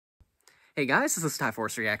Hey guys, this is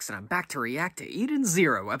Tyforce Reacts, and I'm back to react to Eden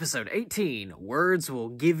Zero, episode 18, Words Will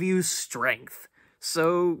Give You Strength.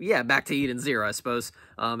 So, yeah, back to Eden Zero, I suppose,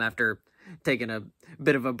 after taking a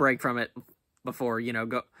bit of a break from it before,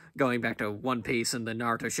 going back to One Piece and the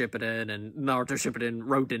Naruto Shippuden, and Naruto Shippuden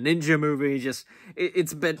wrote the ninja movie.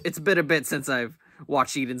 It's been a bit since I've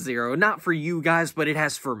watched Eden Zero. Not for you guys, but it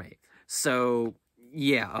has for me. So,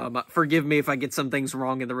 yeah, forgive me if I get some things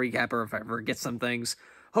wrong in the recap, or if I forget some things.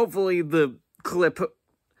 Hopefully the clip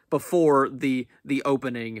before the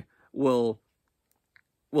opening will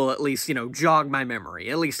at least, jog my memory,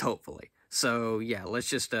 at least hopefully. So, yeah, let's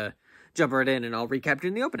just jump right in and I'll recap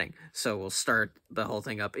in the opening. So we'll start the whole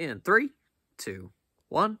thing up in 3, 2,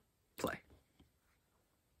 1, play.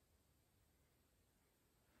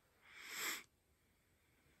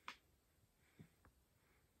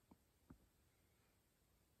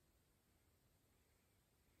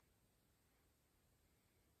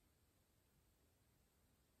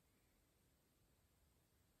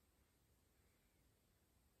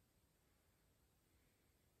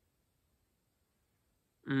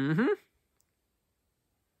 Mm-hmm.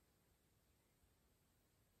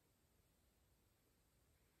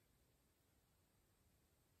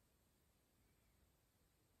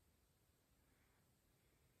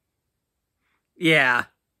 Yeah.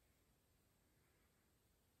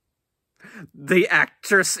 The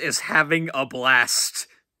actress is having a blast.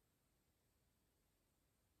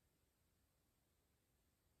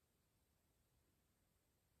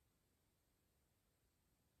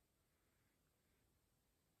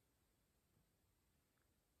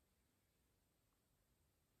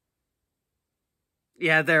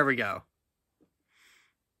 Yeah, there we go.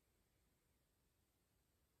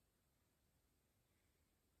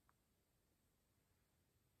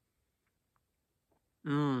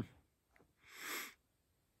 Mm.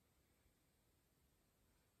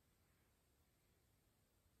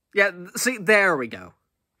 Yeah, see, there we go.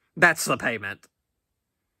 That's the payment.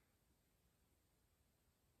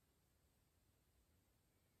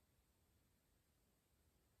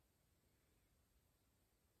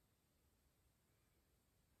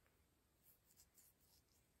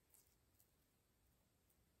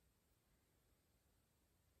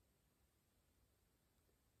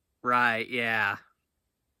 Right, yeah.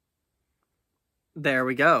 There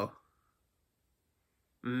we go.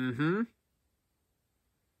 Mm-hmm.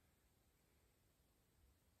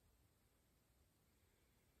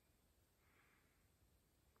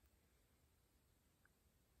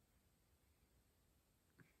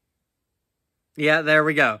 Yeah, there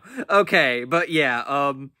we go. Okay, but yeah,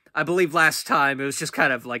 I believe last time it was just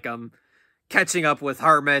kind of like, catching up with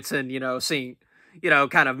Hermit and, seeing,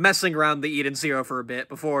 kind of messing around the Eden Zero for a bit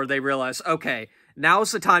before they realize, okay,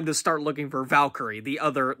 now's the time to start looking for Valkyrie,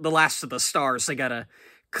 the last of the stars they gotta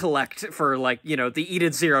collect for, like, the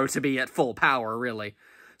Eden Zero to be at full power, really.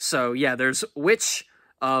 So, yeah, there's Witch,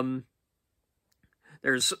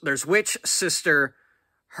 there's Witch, Sister,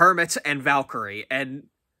 Hermit, and Valkyrie, and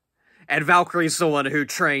Valkyrie's the one who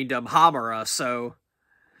trained Hamura, so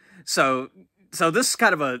so this is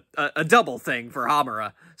kind of a double thing for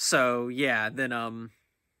Hamura. So yeah, then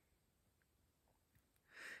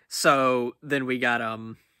we got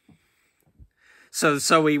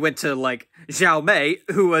so we went to, like, Xiao Mei,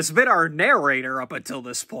 who has been our narrator up until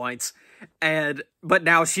this point, but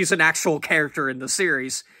now she's an actual character in the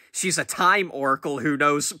series. She's a time oracle who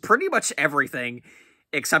knows pretty much everything,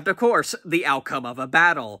 except, of course, the outcome of a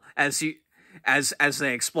battle, as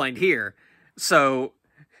they explained here. So,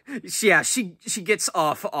 yeah, she gets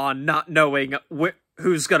off on not knowing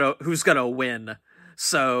who's gonna win.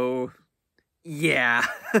 So, yeah.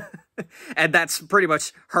 And that's pretty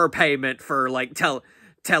much her payment for, like,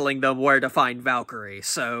 telling them where to find Valkyrie.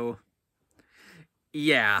 So,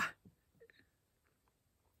 yeah.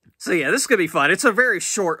 So yeah, this is gonna be fun. It's a very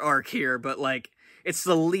short arc here, but, like, it's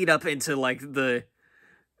the lead up into, like, the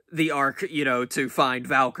arc, to find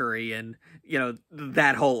Valkyrie, and,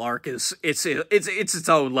 that whole arc is it's its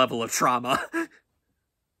own level of trauma.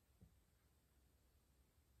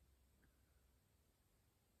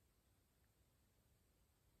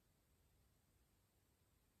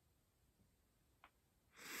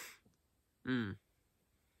 Mm.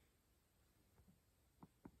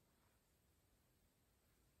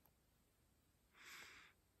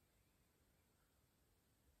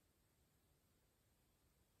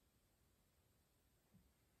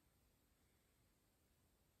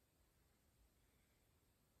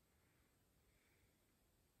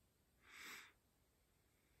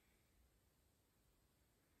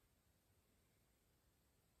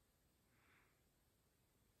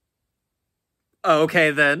 Okay,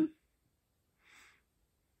 then.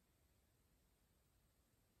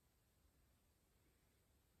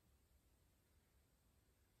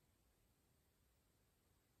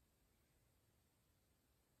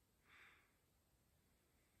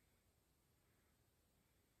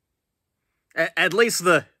 At least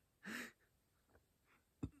the...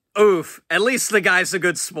 Oof. At least the guy's a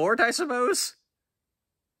good sport, I suppose?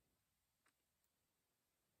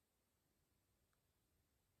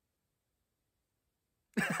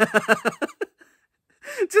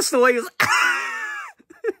 Just the way he's...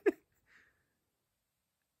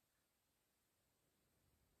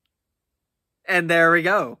 And there we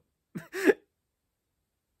go.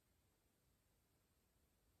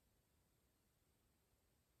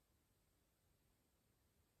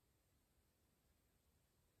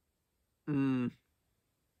 Hmm.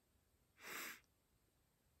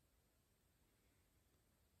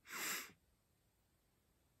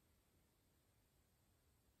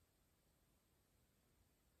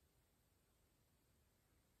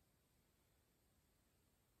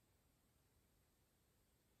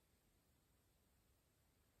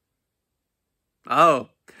 Oh.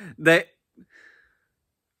 They...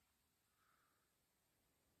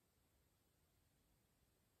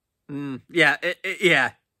 yeah,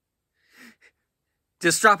 yeah.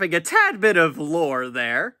 Just dropping a tad bit of lore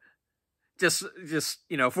there. Just,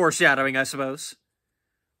 foreshadowing, I suppose.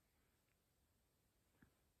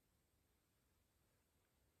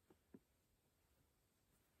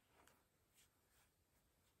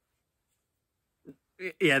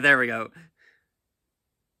 Yeah, there we go.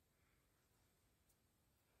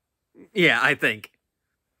 Yeah, I think.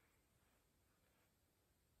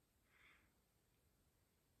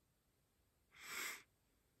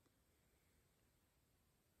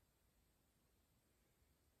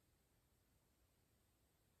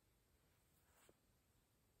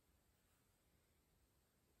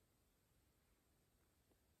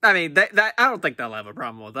 I mean, that I don't think they'll have a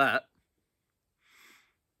problem with that.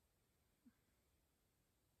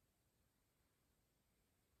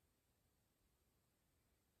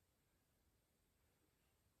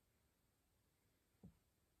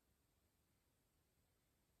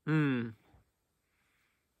 Hmm.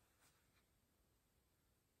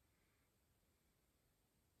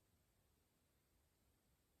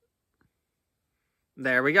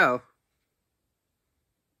 There we go.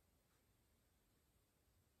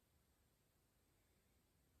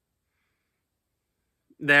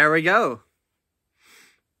 There we go.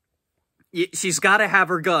 She's got to have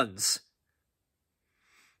her guns.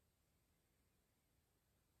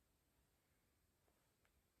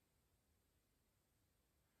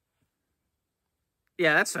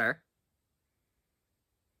 Yeah, that's fair.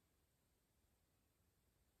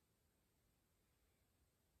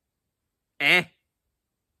 Eh.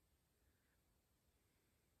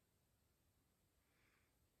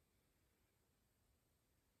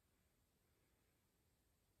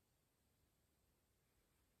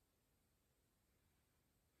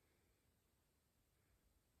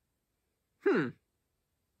 Hmm.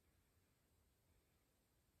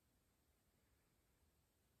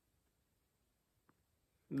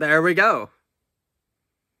 There we go.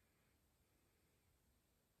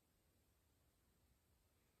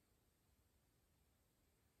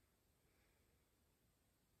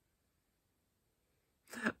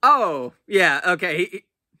 Oh, yeah, okay.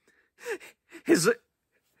 His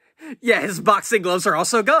his boxing gloves are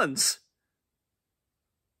also guns.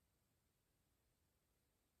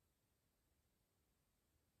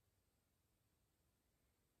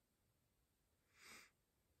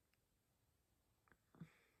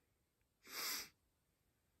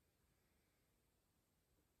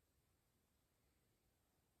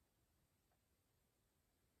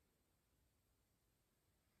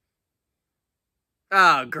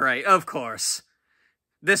 Oh, great. Of course.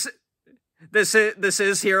 This this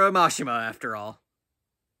is Hiro Mashima after all.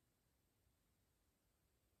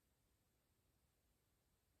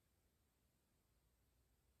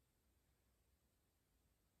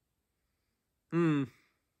 Hmm.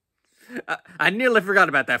 I nearly forgot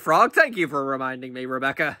about that, Frog. Thank you for reminding me,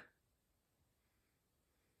 Rebecca.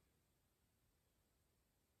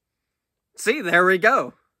 See, there we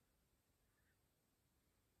go.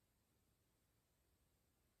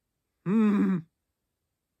 Hmm.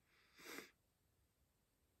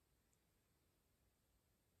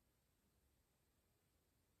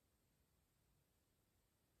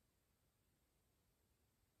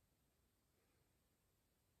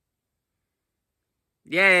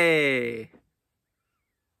 Yay.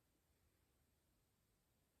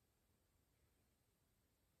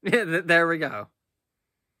 There we go.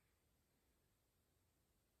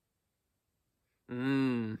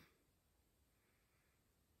 Hmm.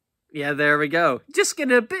 Yeah, there we go. Just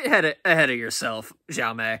get a bit ahead of yourself,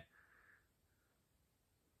 Xiao Mei.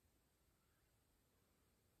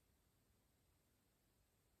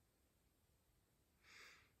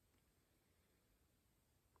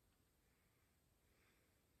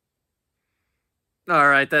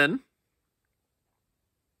 Alright then.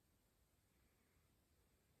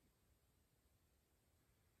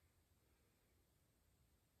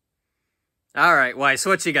 Alright, Weiss,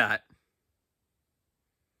 what you got?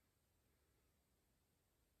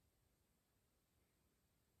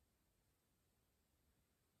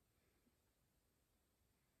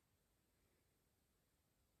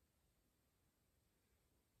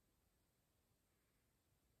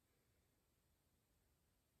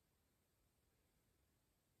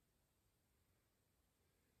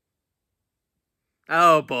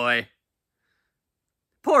 Oh boy.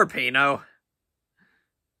 Poor Pino.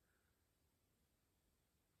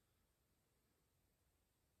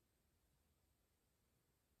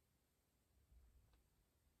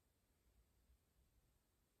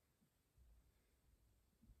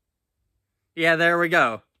 Yeah, there we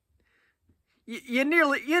go. You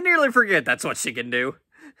nearly forget that's what she can do.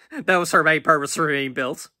 That was her main purpose for being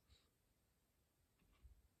built.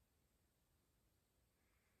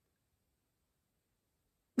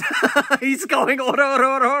 He's going.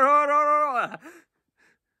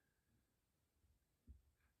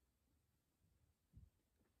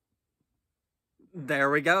 There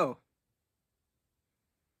we go.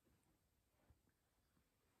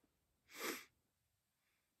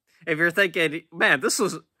 If you're thinking, man, this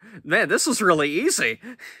was really easy.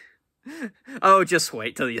 Oh, just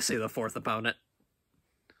wait till you see the fourth opponent.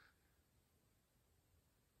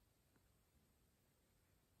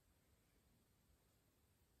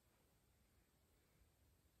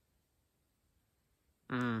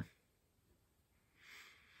 Mm.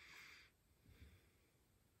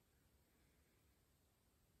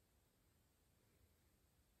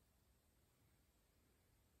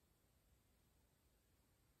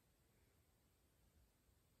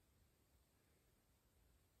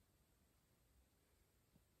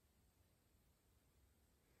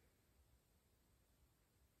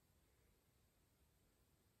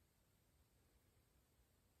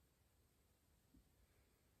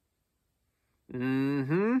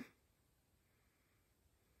 Mm-hmm.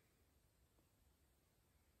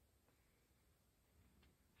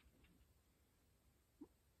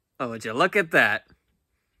 Oh, would you look at that?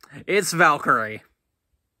 It's Valkyrie.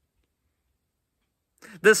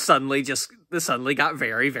 This suddenly got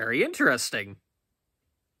very, very interesting.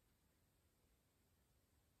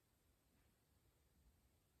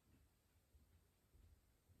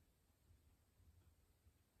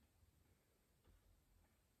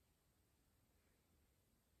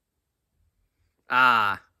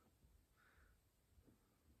 Ah,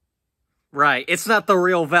 right. It's not the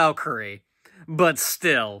real Valkyrie, but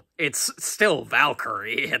still, it's still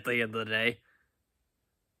Valkyrie at the end of the day.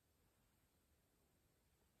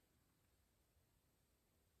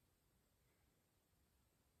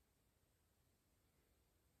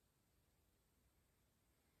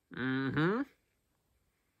 Mm-hmm.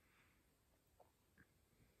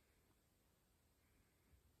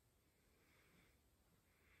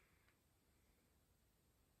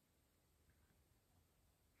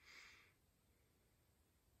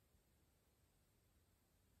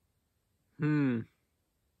 Hmm.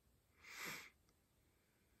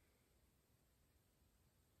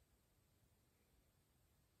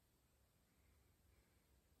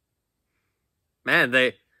 Man,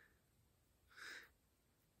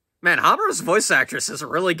 Hamura's voice actress is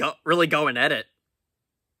really going at it.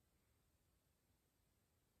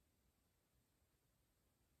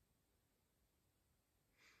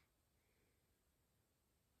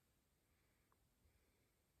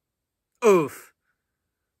 Oof.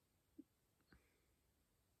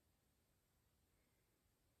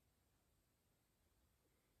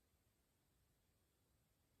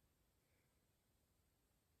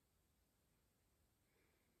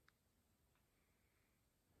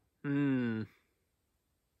 Hmm.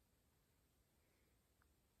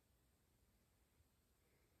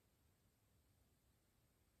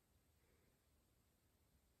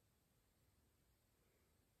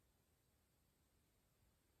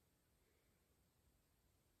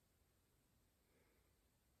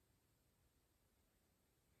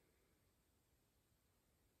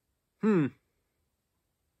 Hmm.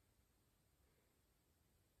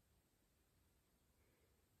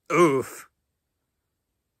 Oof.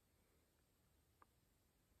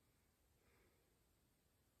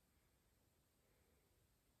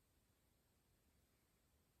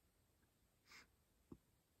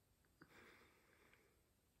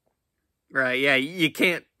 Right, yeah, you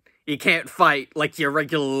can't fight like you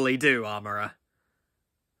regularly do, Amara.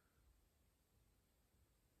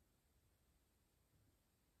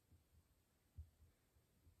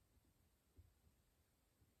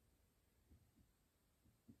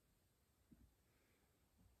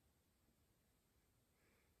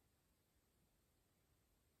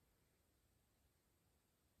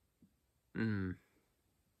 Hmm.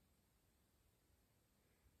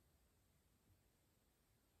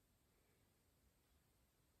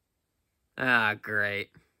 Ah, great.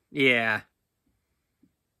 Yeah.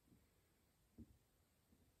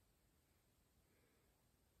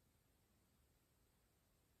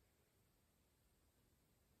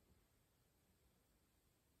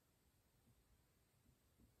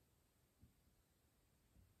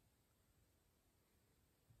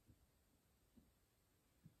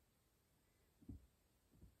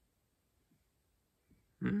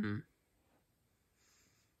 Hmm.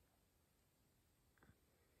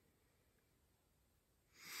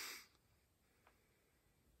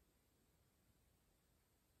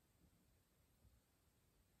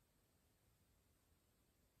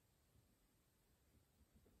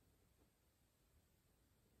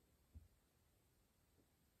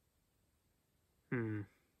 Hmm.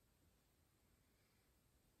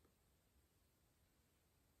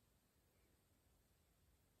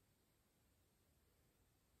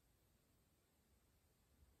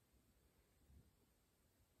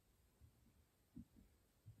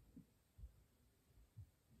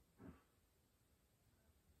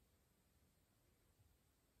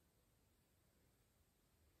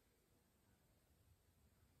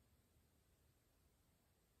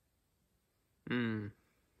 Hmm.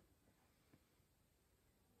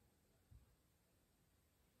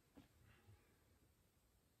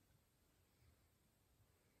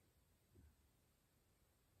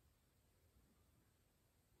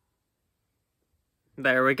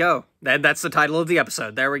 There we go. That's the title of the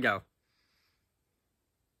episode. There we go.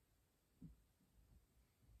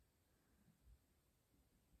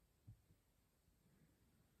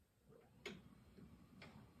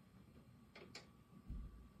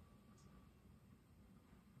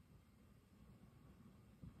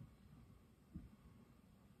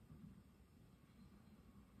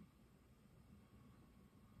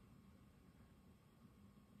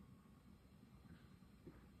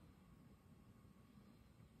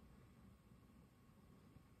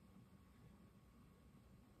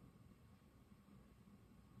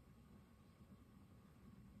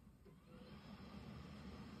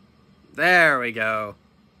 There we go.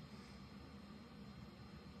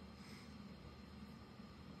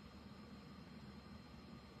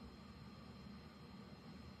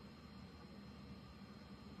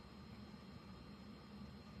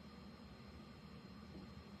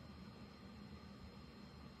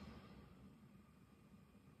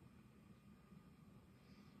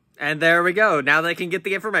 And there we go. Now they can get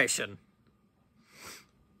the information.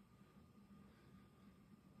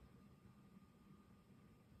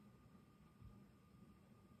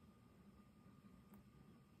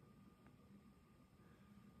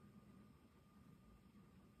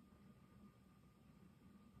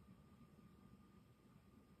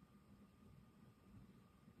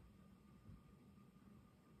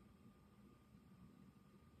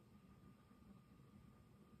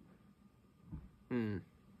 Hmm.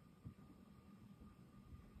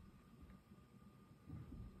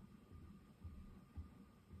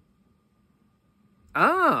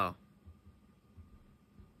 Oh.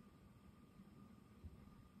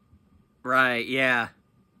 Right, yeah.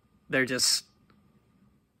 They're just...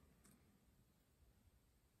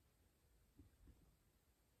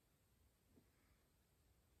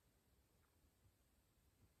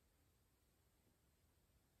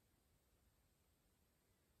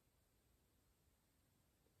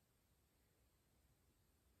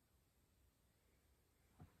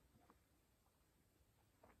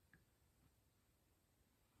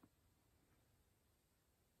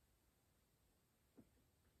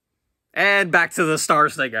 And back to the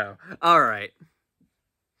stars they go. Alright.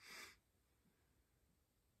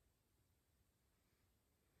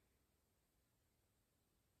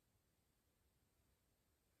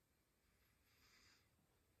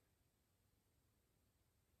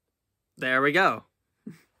 There we go.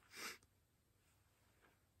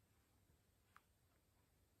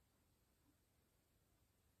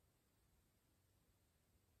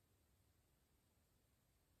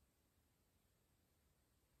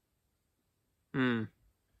 Hmm.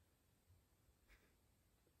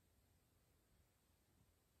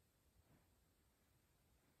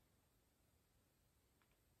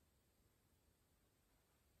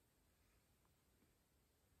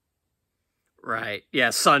 Right.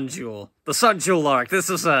 Yeah, Sun Jewel. The Sun Jewel arc. This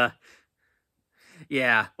is a...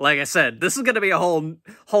 Yeah, like I said, this is gonna be a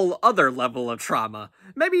whole other level of trauma.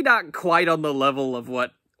 Maybe not quite on the level of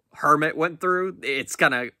what Hermit went through. It's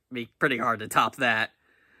gonna be pretty hard to top that.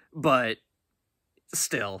 But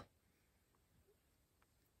still.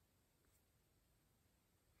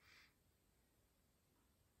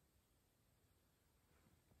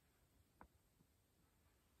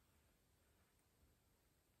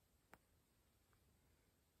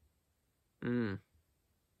 Mm.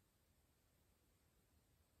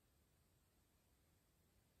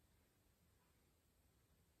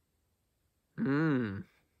 Mm.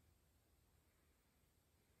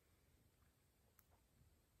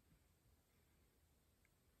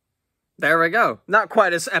 There we go. Not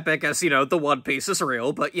quite as epic as, the One Piece is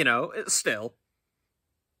real, but, it's still.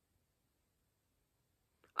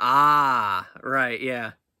 Ah, right,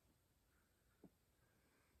 yeah.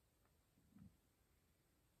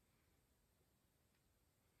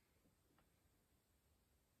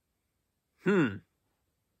 Hmm.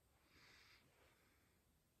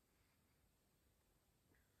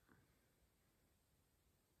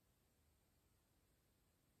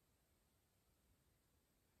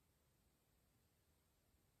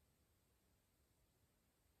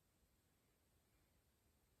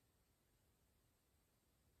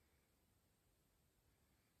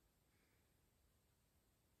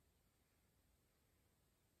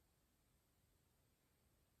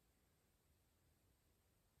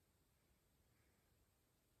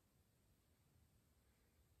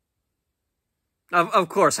 Of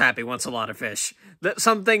course, Happy wants a lot of fish.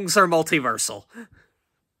 Some things are multiversal.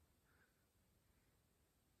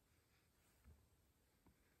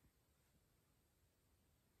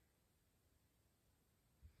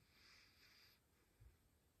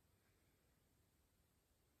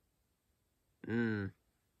 Mm.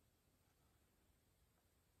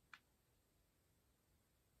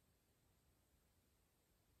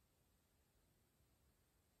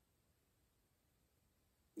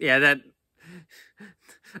 Yeah,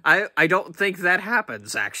 I don't think that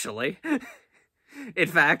happens, actually. In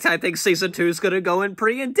fact, I think Season 2 is gonna go in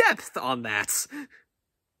pretty in-depth on that.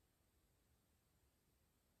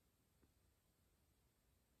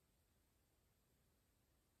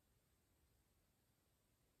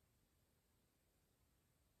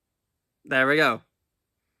 There we go.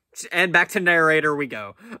 And back to narrator we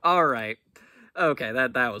go. Alright. Okay,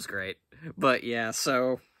 that was great. But yeah,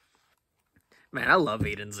 so... Man, I love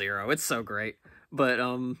Eden Zero. It's so great. But,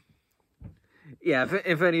 yeah,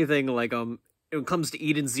 if anything, like, when it comes to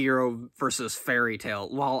Eden Zero versus Fairy Tail,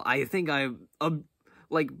 while I think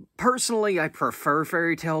like, personally, I prefer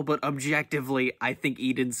Fairy Tail, but objectively, I think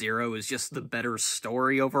Eden Zero is just the better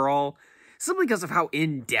story overall. Simply because of how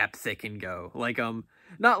in-depth it can go. Like,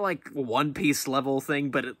 not like One Piece level thing,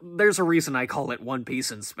 but there's a reason I call it One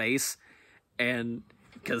Piece in space. And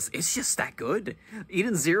because it's just that good.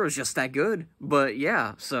 Eden Zero is just that good. But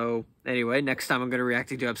yeah, so anyway, next time I'm going to react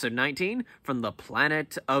to episode 19 from the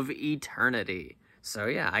Planet of Eternity. So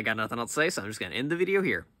yeah, I got nothing else to say, so I'm just going to end the video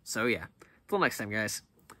here. So yeah, till next time, guys.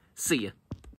 See ya.